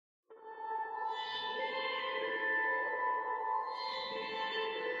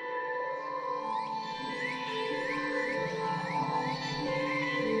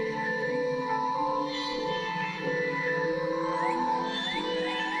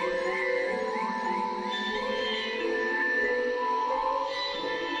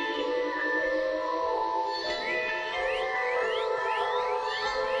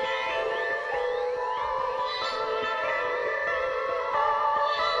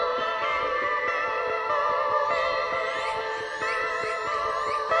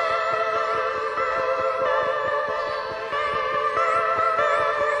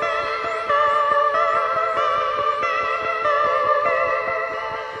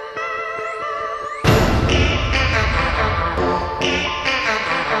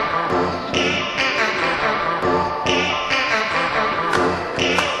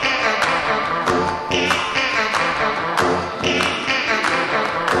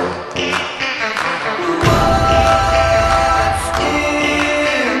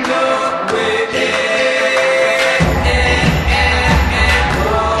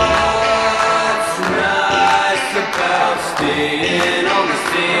on the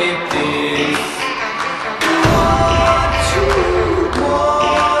same thing.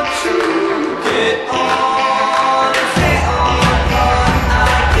 Want to get on and stay on, but I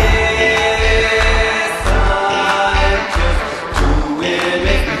guess I'm just doing,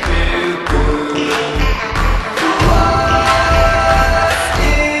 make me feel good. What's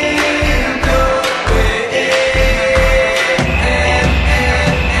in the way, and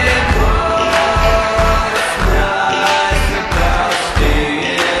what's nice about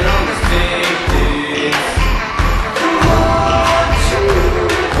staying on the same thing? Want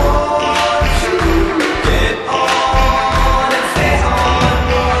to get on and stay on,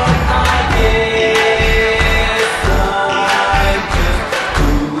 but I guess I'm just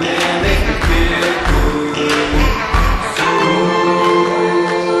doing, make me feel good.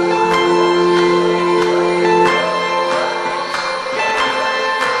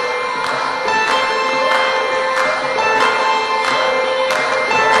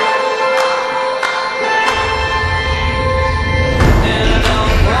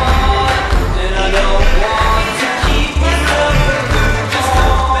 And I don't want to keep myself good, just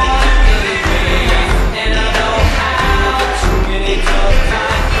come back anyway. And I know how too many tough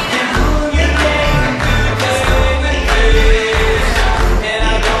times can ruin your day from good, just living this. And I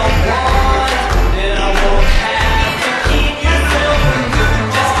don't want, and I won't have to keep myself from good,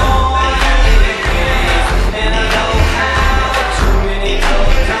 just come back anyway. And I know how too many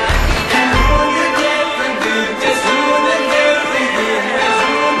tough times can ruin your day from good, just ruin the day from good, just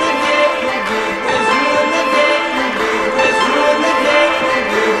ruin the day from good, just ruin the day from good, just ruin the day from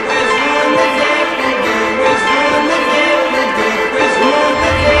good, just ruin the day from good, just ruin the day from good, just ruin the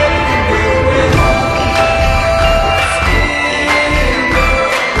day from good, just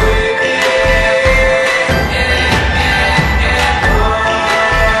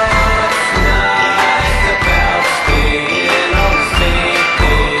nice about staying on the same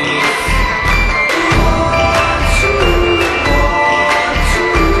thing. Want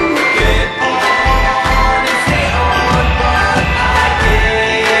to get on and stay on, but I guess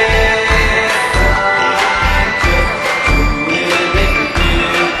I'm just doing, make me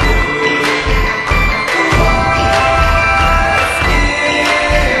feel good. What's in the way, and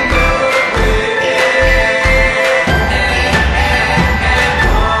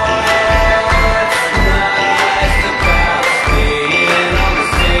what's nice about staying on the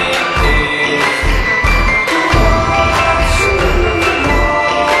same thing? Want to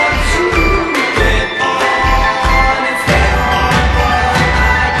get on and stay on, but I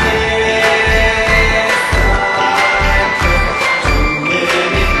guess I'm just doing,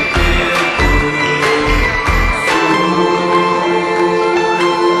 make me feel good.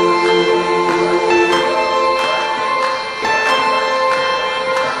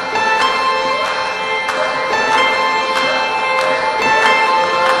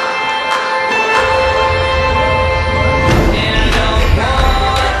 And I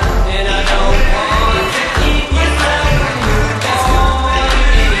don't want to keep myself from good, just come back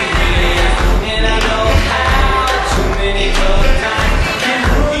anyway. And I know how too many tough times can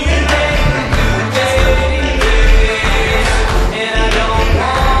ruin your day from good, just living this. And I don't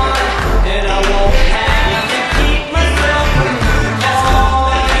want, and I won't have to keep myself from good, just come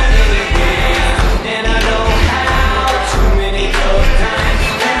back anyway. And I know how too many tough times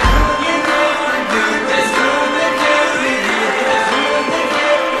can ruin your day from good, just ruin the day from good, just ruin the day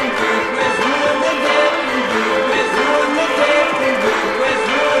from good, just ruin the day from good, just ruin the day from good, just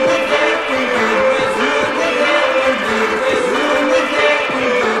ruin the day from good, just ruin the day from good, just ruin the day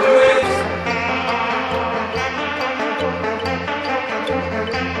from good,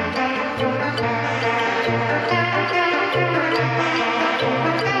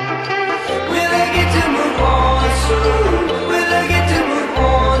 Will I get to move on soon? Will I get to move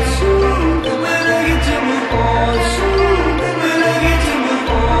on soon? Will I get to move on soon? Will I get to move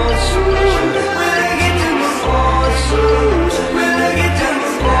on soon? Will I get to move on soon? Will I get to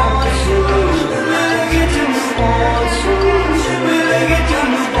move on soon? Will I get to move on soon? Will I get to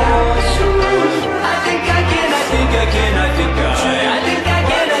move on soon? I think I can, I think I can, I think I think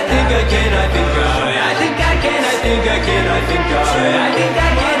I can, I think I can, I think I think I can, I think I can, I think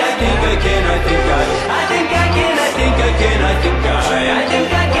I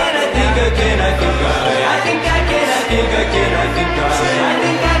think I can, I think I can, I think I think I can, I think I can, I think I think I can, I think I can, I think I think I can, I think I can, I think I think I can, I think I can, I think I think I can, I think I can, I think I think I can, I think I can, I think I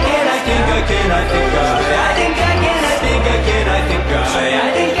think I can,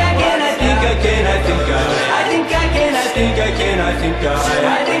 I think I can, I think I think I can, I think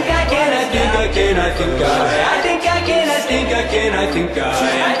I can, I think I think I can, I think I can, I think I think I can, I think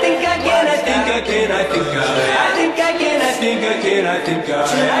I can, I think I think I can, I think I can, I think I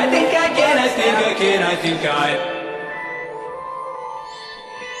think I can, I think I can, I think I